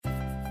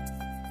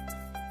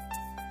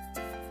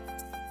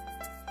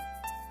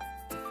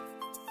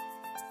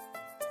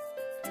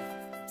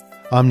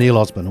I'm Neil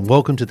Osborne and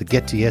welcome to the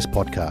Get to Yes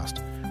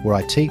podcast, where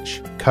I teach,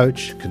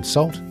 coach,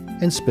 consult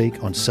and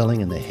speak on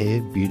selling in the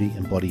hair, beauty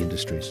and body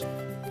industries.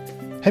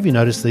 Have you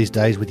noticed these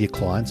days with your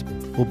clients,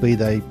 or be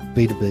they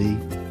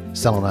B2B,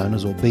 salon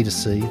owners, or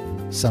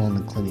B2C, salon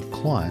and clinic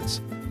clients,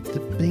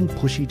 that being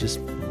pushy just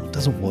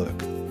doesn't work?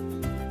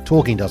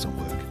 Talking doesn't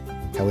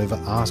work.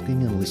 However,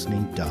 asking and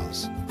listening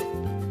does.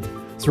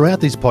 Throughout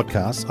these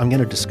podcasts, I'm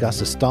going to discuss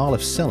a style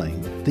of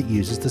selling that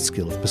uses the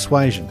skill of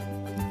persuasion.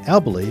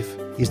 Our belief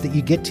is that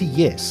you get to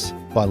yes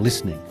by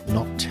listening,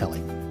 not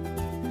telling.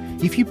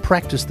 If you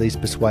practice these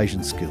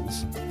persuasion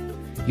skills,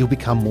 you'll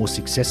become more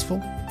successful,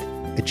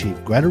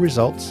 achieve greater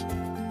results,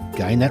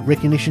 gain that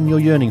recognition you're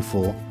yearning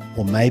for,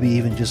 or maybe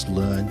even just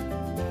learn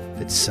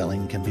that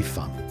selling can be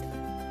fun.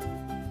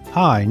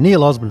 Hi,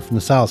 Neil Osborne from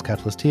the Sales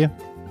Catalyst here.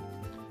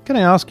 Can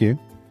I ask you,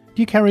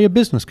 do you carry a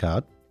business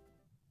card?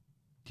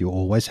 Do you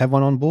always have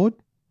one on board?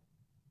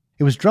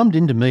 It was drummed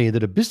into me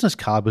that a business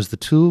card was the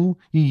tool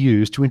you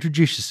use to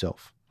introduce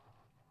yourself,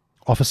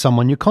 offer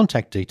someone your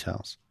contact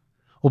details,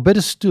 or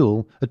better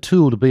still, a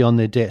tool to be on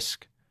their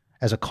desk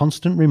as a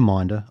constant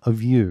reminder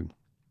of you.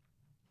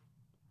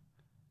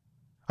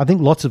 I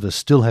think lots of us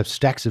still have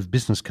stacks of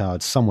business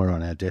cards somewhere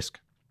on our desk.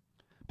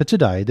 But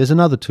today there's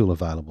another tool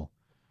available,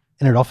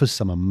 and it offers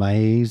some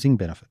amazing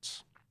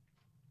benefits.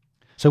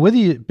 So whether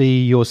it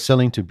be you're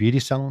selling to beauty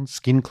salons,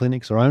 skin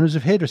clinics, or owners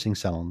of hairdressing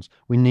salons,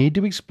 we need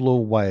to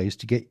explore ways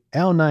to get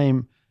our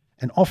name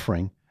and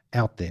offering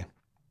out there.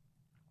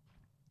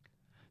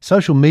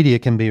 Social media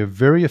can be a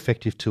very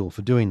effective tool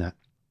for doing that.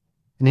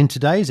 And in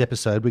today's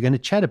episode, we're going to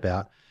chat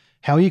about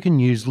how you can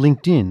use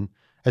LinkedIn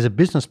as a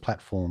business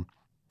platform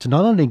to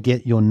not only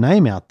get your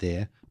name out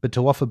there, but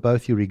to offer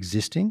both your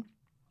existing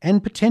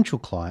and potential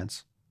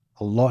clients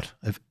a lot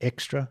of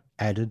extra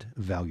added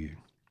value.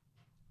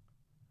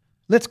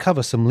 Let's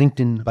cover some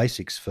LinkedIn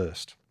basics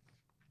first.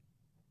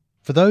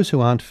 For those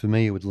who aren't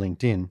familiar with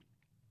LinkedIn,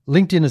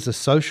 LinkedIn is a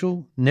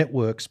social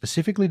network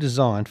specifically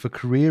designed for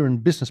career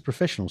and business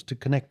professionals to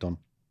connect on.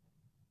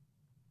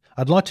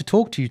 I'd like to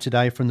talk to you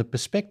today from the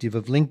perspective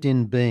of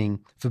LinkedIn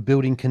being for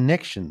building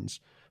connections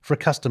for a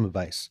customer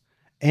base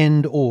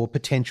and or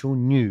potential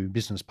new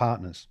business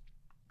partners.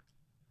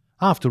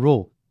 After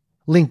all,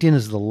 LinkedIn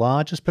is the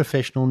largest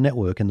professional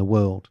network in the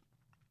world.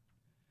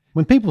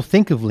 When people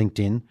think of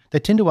LinkedIn, they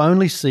tend to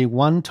only see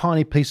one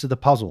tiny piece of the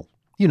puzzle,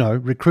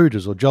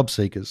 recruiters or job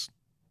seekers.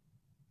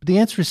 But the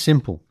answer is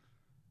simple.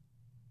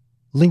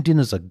 LinkedIn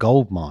is a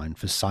goldmine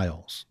for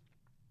sales.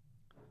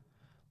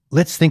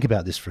 Let's think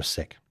about this for a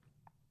sec.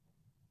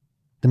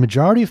 The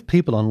majority of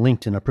people on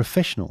LinkedIn are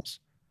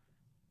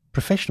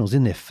professionals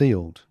in their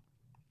field.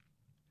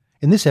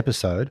 In this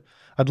episode,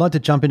 I'd like to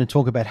jump in and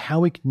talk about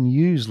how we can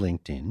use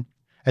LinkedIn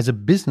as a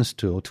business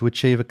tool to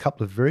achieve a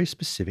couple of very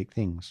specific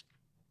things.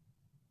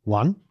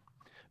 1,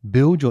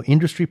 build your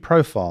industry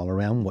profile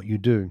around what you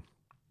do.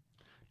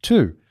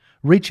 2,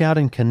 reach out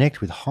and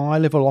connect with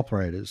high-level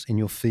operators in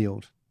your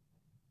field.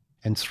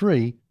 And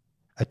 3,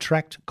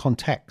 attract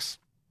contacts.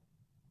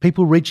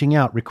 People reaching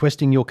out,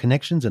 requesting your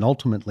connections, and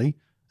ultimately,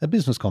 a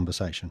business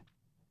conversation.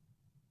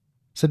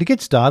 So to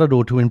get started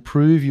or to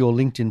improve your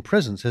LinkedIn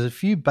presence, there's a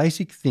few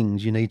basic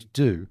things you need to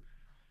do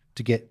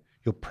to get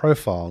your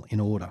profile in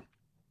order.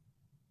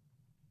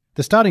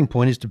 The starting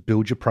point is to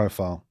build your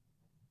profile.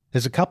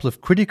 There's a couple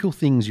of critical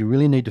things you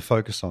really need to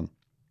focus on.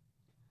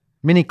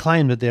 Many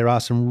claim that there are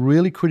some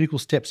really critical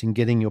steps in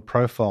getting your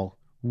profile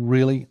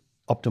really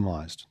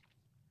optimized.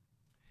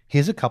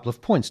 Here's a couple of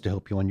points to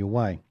help you on your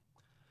way.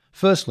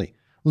 Firstly,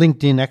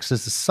 LinkedIn acts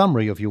as a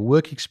summary of your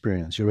work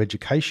experience, your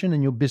education,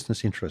 and your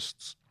business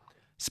interests.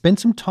 Spend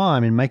some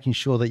time in making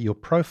sure that your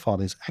profile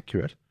is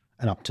accurate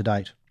and up to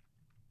date.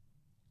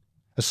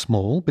 A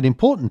small but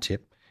important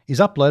tip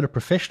is upload a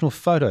professional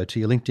photo to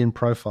your LinkedIn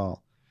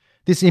profile.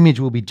 This image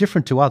will be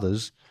different to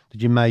others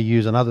that you may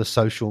use on other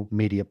social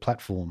media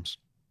platforms.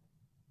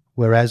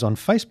 Whereas on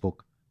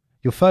Facebook,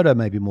 your photo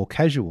may be more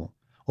casual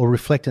or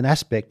reflect an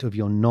aspect of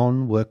your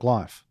non-work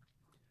life.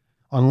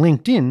 On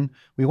LinkedIn,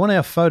 we want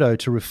our photo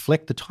to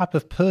reflect the type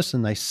of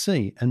person they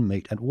see and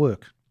meet at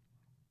work.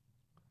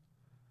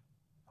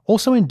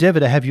 Also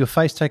endeavour to have your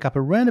face take up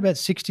around about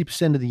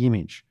 60% of the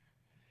image.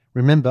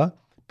 Remember,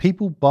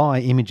 people buy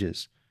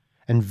images,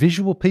 and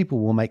visual people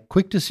will make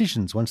quick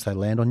decisions once they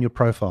land on your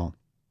profile.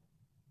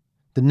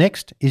 The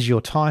next is your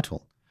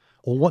title,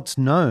 or what's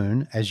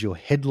known as your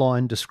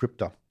headline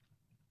descriptor.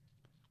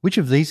 Which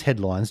of these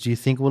headlines do you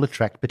think will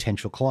attract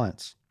potential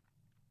clients?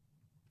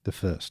 The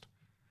first,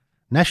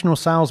 National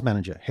Sales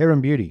Manager, Hair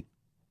and Beauty.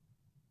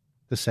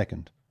 The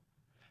second,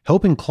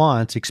 helping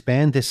clients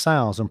expand their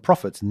sales and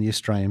profits in the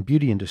Australian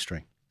beauty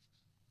industry.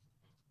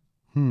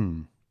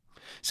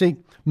 See,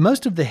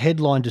 most of the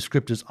headline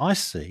descriptors I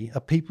see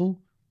are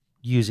people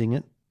using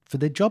it for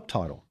their job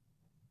title.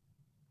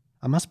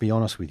 I must be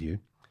honest with you,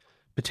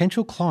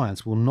 potential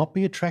clients will not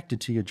be attracted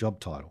to your job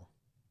title.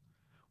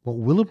 What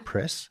will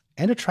impress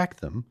and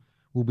attract them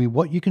will be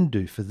what you can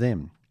do for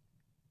them.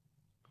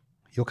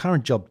 Your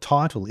current job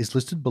title is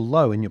listed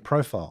below in your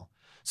profile,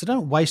 so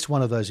don't waste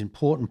one of those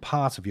important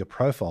parts of your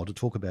profile to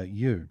talk about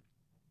you.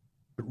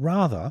 but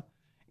rather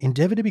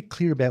endeavour to be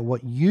clear about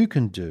what you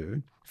can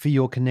do for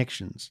your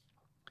connections.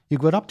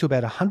 You've got up to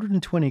about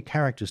 120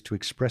 characters to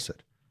express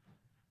it.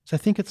 So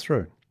think it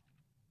through.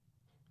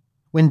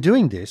 When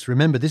doing this,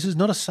 remember this is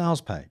not a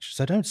sales page,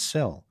 so don't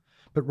sell,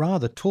 but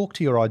rather talk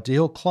to your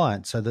ideal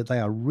client so that they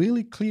are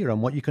really clear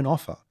on what you can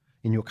offer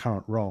in your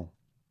current role.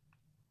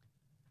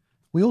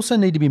 We also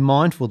need to be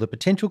mindful that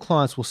potential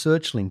clients will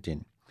search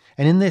LinkedIn,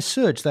 and in their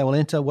search they will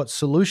enter what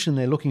solution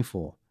they're looking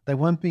for. They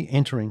won't be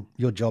entering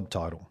your job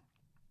title.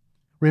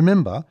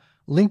 Remember,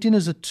 LinkedIn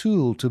is a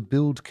tool to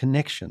build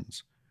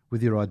connections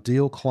with your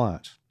ideal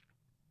client.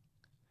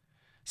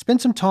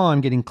 Spend some time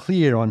getting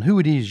clear on who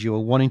it is you are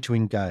wanting to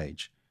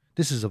engage.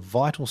 This is a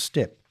vital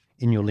step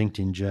in your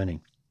LinkedIn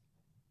journey.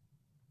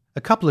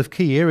 A couple of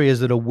key areas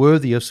that are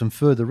worthy of some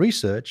further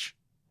research.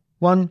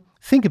 One,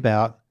 think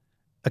about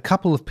a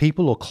couple of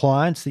people or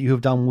clients that you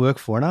have done work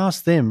for and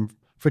ask them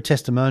for a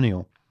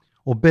testimonial,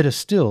 or better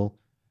still,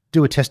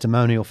 do a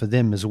testimonial for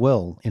them as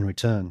well in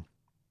return.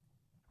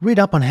 Read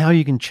up on how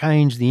you can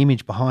change the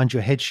image behind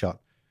your headshot.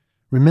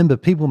 Remember,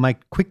 people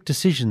make quick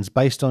decisions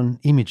based on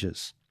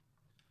images.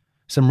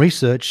 Some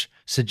research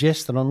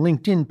suggests that on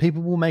LinkedIn,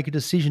 people will make a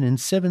decision in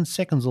 7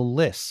 seconds or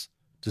less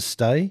to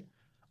stay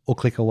or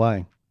click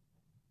away.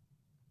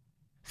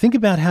 Think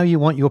about how you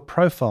want your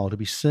profile to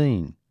be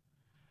seen.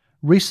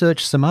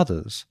 Research some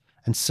others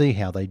and see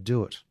how they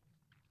do it.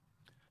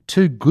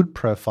 2 good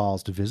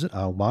profiles to visit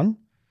are 1,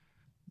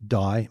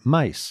 Di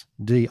Mace,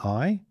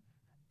 D-I-M-A-C-E,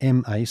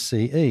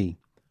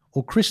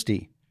 or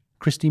Christy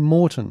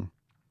Morton,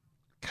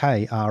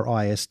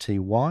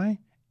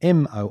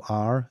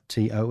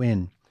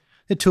 K-R-I-S-T-Y-M-O-R-T-O-N.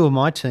 They're 2 of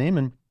my team,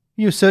 and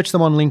you search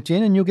them on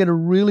LinkedIn and you'll get a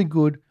really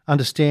good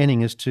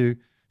understanding as to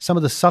some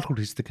of the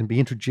subtleties that can be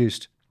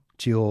introduced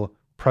to your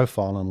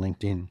profile on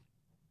LinkedIn.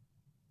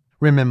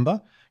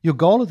 Remember, your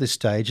goal at this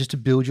stage is to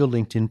build your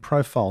LinkedIn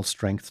profile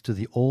strength to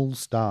the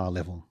all-star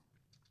level.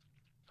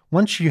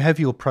 Once you have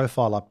your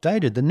profile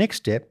updated, the next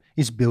step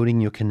is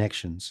building your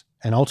connections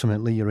and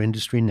ultimately your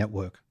industry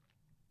network.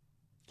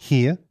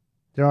 Here,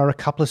 there are a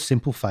couple of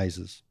simple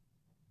phases.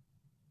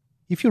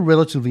 If you're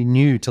relatively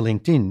new to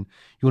LinkedIn,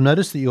 you'll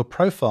notice that your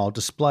profile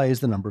displays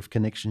the number of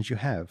connections you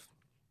have.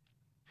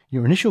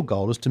 Your initial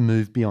goal is to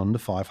move beyond the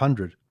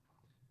 500,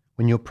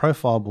 when your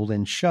profile will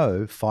then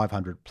show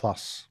 500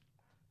 plus.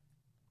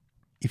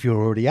 If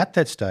you're already at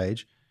that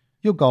stage,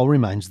 your goal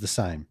remains the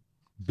same.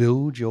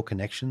 Build your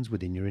connections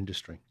within your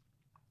industry.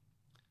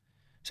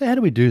 So how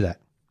do we do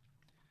that?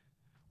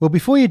 Well,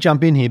 before you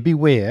jump in here,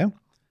 beware.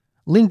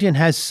 LinkedIn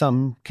has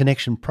some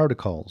connection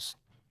protocols.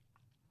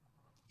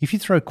 If you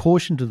throw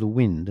caution to the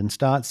wind and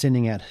start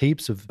sending out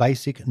heaps of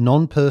basic,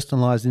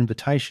 non-personalized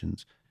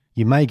invitations,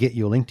 you may get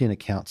your LinkedIn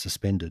account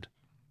suspended.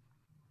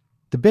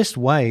 The best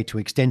way to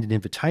extend an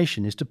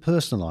invitation is to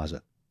personalize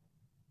it.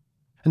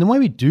 And the way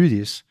we do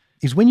this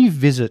is when you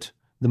visit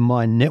the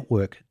My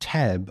Network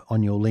tab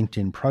on your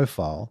LinkedIn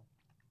profile,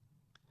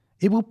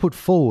 it will put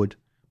forward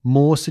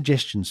more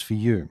suggestions for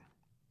you.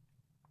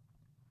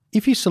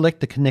 If you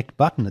select the Connect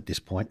button at this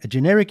point, a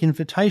generic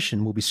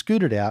invitation will be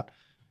scooted out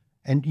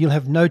and you'll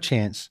have no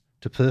chance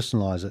to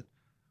personalize it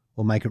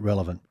or make it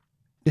relevant.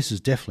 This is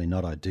definitely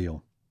not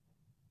ideal.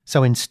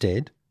 So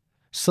instead,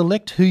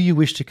 select who you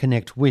wish to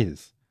connect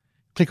with.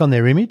 Click on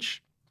their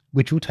image,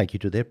 which will take you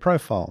to their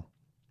profile.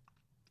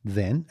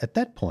 Then, at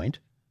that point,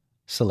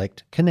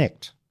 select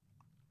Connect.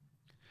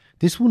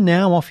 This will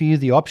now offer you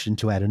the option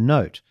to add a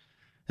note,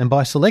 and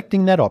by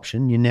selecting that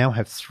option, you now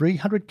have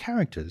 300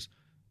 characters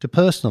to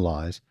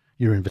personalize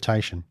your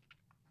invitation.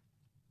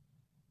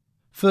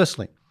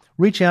 Firstly,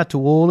 reach out to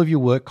all of your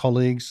work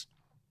colleagues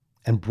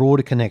and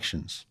broader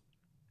connections.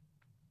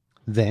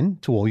 Then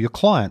to all your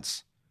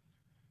clients,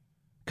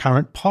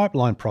 current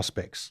pipeline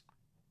prospects.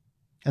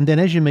 And then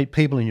as you meet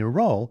people in your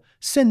role,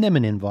 send them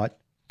an invite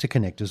to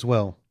connect as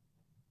well.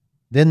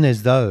 Then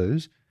there's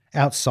those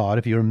outside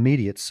of your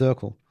immediate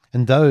circle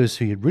and those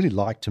who you'd really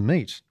like to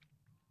meet.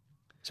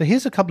 So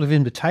here's a couple of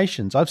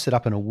invitations I've set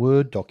up in a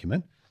Word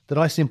document that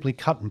I simply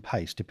cut and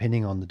paste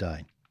depending on the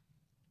day.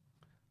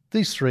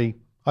 These 3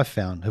 I've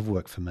found have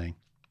worked for me.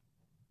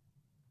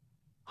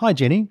 Hi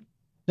Jenny,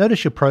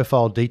 notice your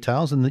profile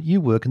details and that you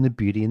work in the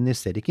beauty and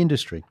aesthetic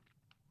industry.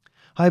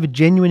 I have a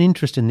genuine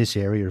interest in this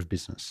area of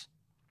business.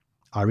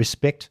 I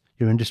respect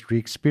your industry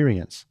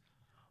experience.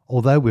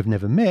 Although we've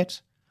never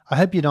met, I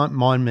hope you don't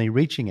mind me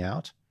reaching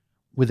out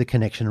with a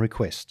connection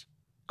request.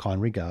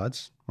 Kind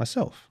regards,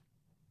 myself.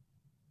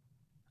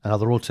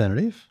 Another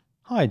alternative.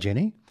 Hi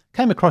Jenny,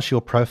 came across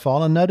your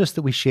profile and noticed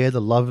that we share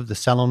the love of the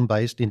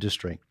salon-based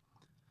industry.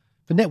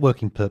 For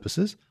networking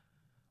purposes,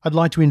 I'd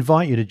like to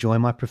invite you to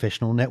join my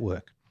professional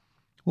network.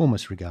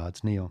 Warmest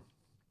regards, Neil.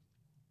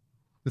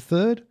 The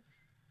third.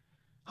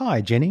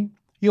 Hi Jenny,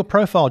 your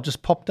profile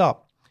just popped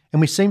up and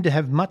we seem to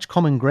have much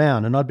common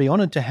ground and I'd be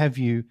honoured to have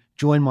you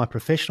join my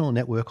professional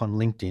network on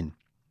LinkedIn.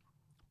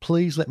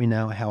 Please let me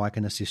know how I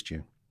can assist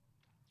you.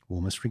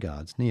 Warmest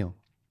regards, Neil.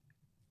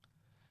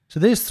 So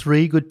there's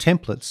 3 good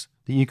templates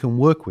that you can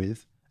work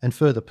with and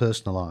further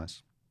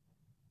personalise.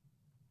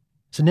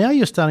 So now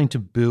you're starting to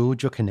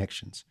build your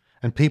connections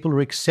and people are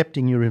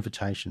accepting your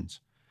invitations.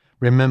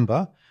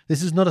 Remember,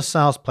 this is not a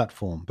sales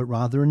platform, but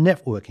rather a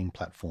networking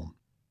platform.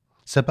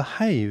 So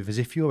behave as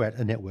if you're at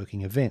a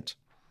networking event.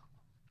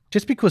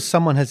 Just because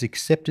someone has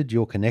accepted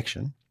your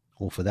connection,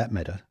 or for that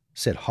matter,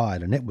 said hi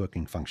at a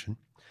networking function,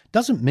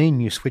 doesn't mean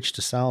you switch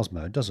to sales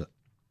mode, does it?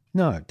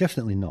 No,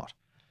 definitely not.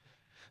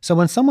 So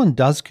when someone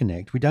does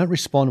connect, we don't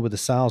respond with a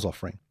sales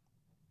offering,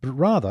 but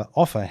rather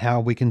offer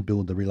how we can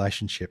build the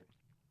relationship.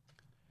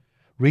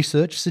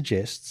 Research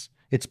suggests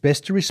it's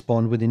best to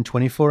respond within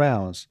 24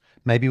 hours,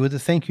 maybe with a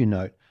thank you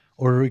note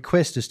or a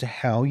request as to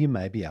how you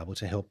may be able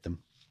to help them.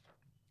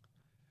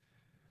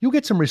 You'll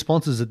get some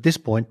responses at this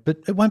point, but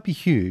it won't be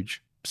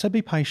huge, so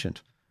be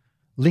patient.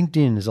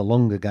 LinkedIn is a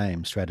longer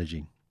game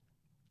strategy.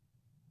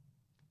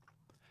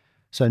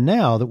 So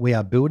now that we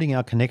are building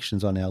our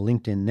connections on our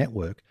LinkedIn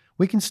network,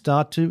 we can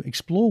start to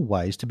explore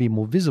ways to be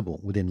more visible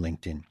within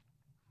LinkedIn.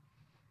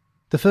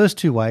 The first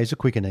two ways are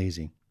quick and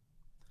easy.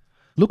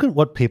 Look at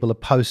what people are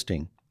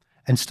posting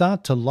and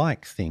start to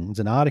like things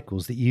and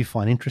articles that you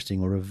find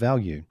interesting or of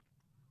value.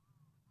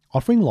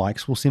 Offering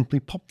likes will simply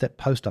pop that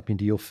post up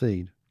into your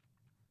feed.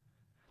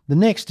 The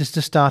next is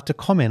to start to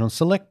comment on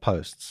select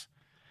posts.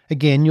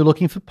 Again, you're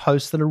looking for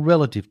posts that are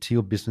relative to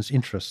your business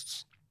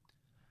interests.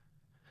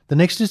 The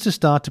next is to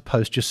start to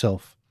post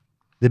yourself.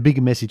 The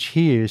bigger message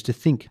here is to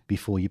think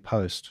before you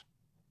post.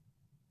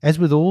 As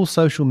with all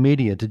social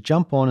media, to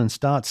jump on and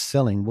start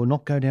selling will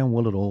not go down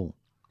well at all.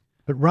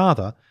 But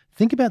rather,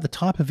 think about the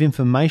type of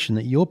information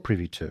that you're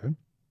privy to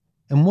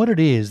and what it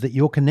is that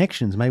your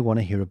connections may want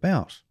to hear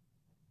about.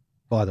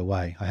 By the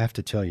way, I have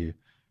to tell you,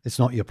 it's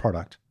not your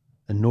product,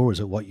 and nor is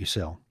it what you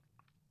sell.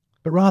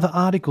 But rather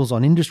articles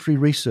on industry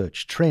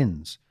research,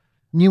 trends,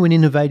 new and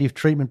innovative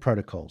treatment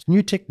protocols,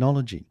 new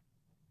technology,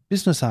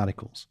 business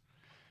articles.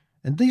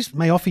 And these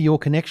may offer your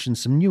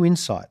connections some new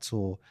insights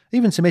or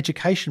even some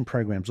education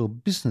programs or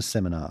business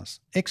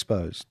seminars,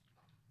 expos.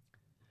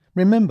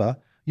 Remember,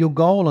 your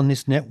goal on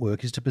this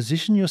network is to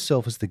position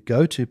yourself as the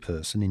go-to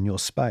person in your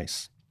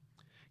space.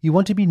 You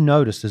want to be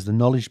noticed as the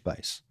knowledge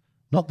base,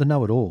 not the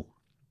know-it-all.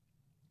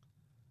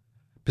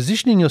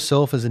 Positioning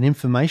yourself as an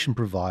information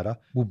provider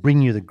will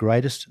bring you the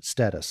greatest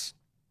status.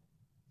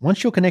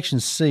 Once your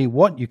connections see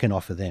what you can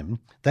offer them,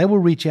 they will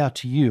reach out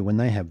to you when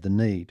they have the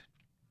need.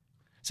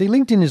 See,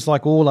 LinkedIn is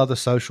like all other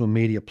social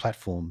media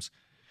platforms.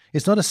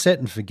 It's not a set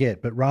and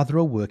forget, but rather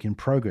a work in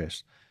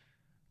progress.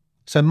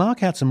 So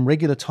mark out some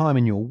regular time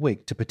in your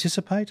week to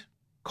participate,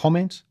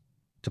 comment,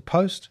 to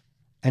post,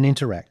 and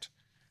interact.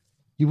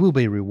 You will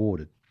be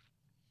rewarded.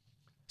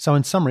 So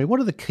in summary,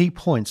 what are the key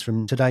points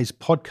from today's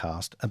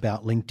podcast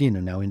about LinkedIn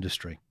and our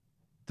industry?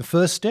 The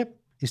first step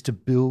is to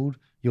build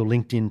your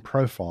LinkedIn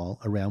profile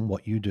around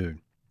what you do.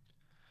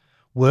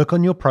 Work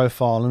on your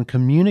profile and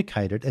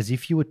communicate it as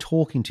if you were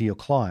talking to your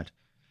client,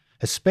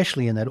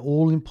 especially in that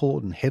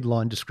all-important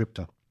headline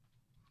descriptor.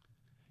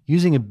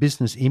 Using a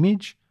business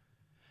image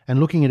and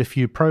looking at a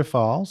few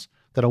profiles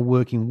that are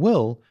working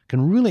well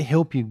can really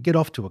help you get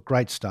off to a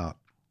great start.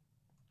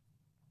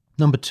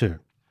 Number 2,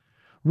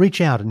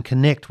 reach out and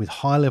connect with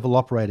high-level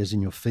operators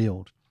in your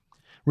field,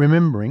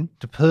 remembering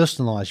to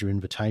personalize your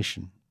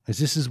invitation, as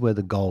this is where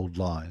the gold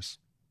lies.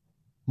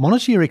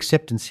 Monitor your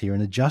acceptance here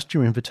and adjust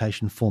your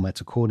invitation formats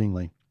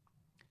accordingly.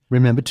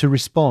 Remember to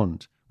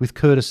respond with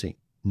courtesy,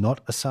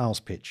 not a sales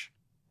pitch.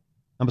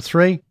 Number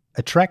 3,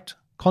 attract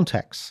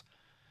contacts.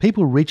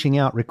 People reaching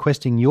out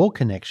requesting your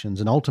connections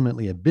and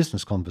ultimately a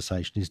business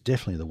conversation is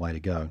definitely the way to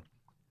go.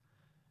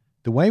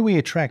 The way we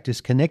attract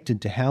is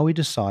connected to how we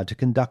decide to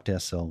conduct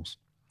ourselves.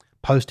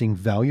 Posting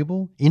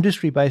valuable,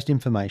 industry-based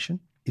information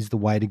is the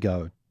way to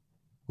go.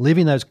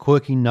 Leaving those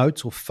quirky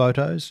notes or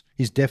photos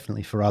is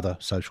definitely for other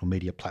social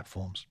media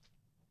platforms.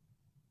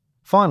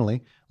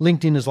 Finally,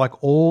 LinkedIn is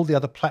like all the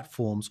other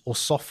platforms or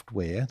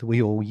software that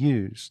we all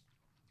use.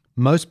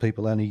 Most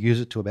people only use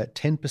it to about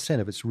 10%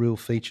 of its real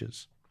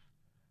features.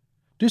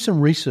 Do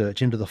some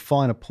research into the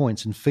finer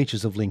points and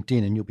features of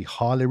LinkedIn and you'll be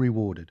highly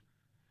rewarded.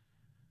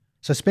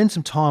 So spend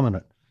some time on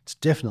it. It's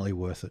definitely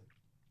worth it.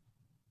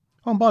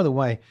 Oh, and by the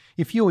way,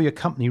 if you or your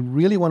company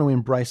really want to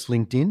embrace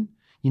LinkedIn,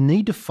 you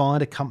need to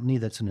find a company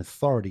that's an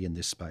authority in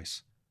this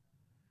space.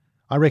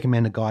 I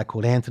recommend a guy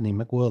called Anthony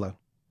McWhirler.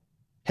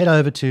 Head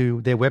over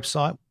to their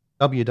website,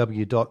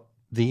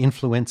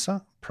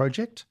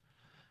 www.theinfluencerproject.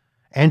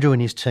 Andrew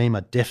and his team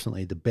are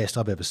definitely the best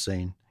I've ever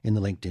seen in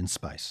the LinkedIn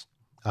space.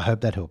 I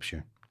hope that helps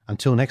you.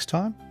 Until next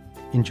time,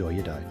 enjoy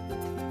your day.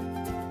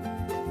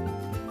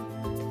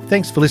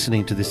 Thanks for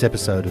listening to this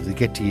episode of the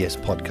Get to Yes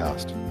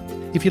podcast.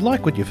 If you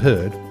like what you've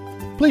heard,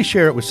 please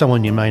share it with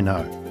someone you may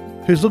know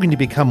who's looking to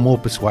become more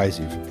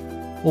persuasive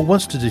or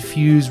wants to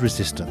diffuse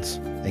resistance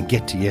and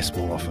get to yes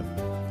more often.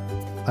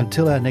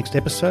 Until our next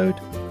episode,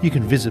 you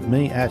can visit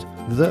me at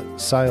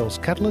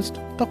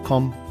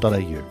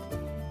thesalescatalyst.com.au.